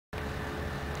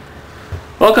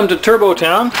Welcome to Turbo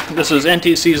Town. This is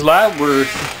NTC's lab where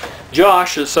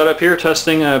Josh is set up here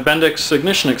testing a Bendix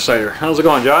ignition exciter. How's it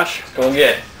going, Josh? It's going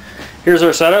good. Here's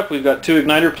our setup. We've got two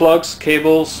igniter plugs,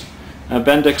 cables, a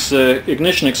Bendix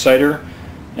ignition exciter,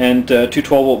 and two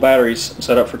 12-volt batteries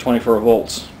set up for 24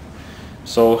 volts.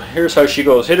 So here's how she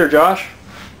goes. Hit her, Josh.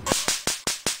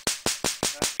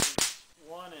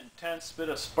 One intense bit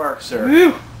of sparks there.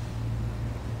 Woo.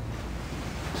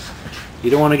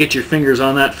 You don't want to get your fingers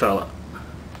on that fella.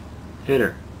 Hit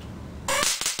her.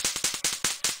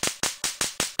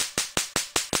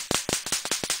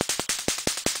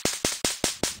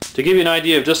 To give you an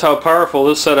idea of just how powerful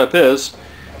this setup is,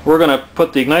 we're going to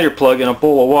put the igniter plug in a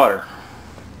bowl of water.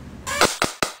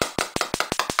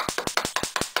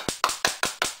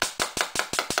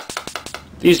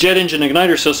 These jet engine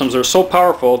igniter systems are so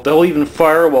powerful they'll even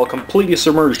fire while completely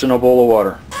submerged in a bowl of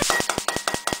water.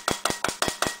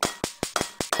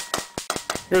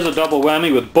 Here's a double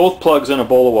whammy with both plugs in a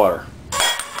bowl of water.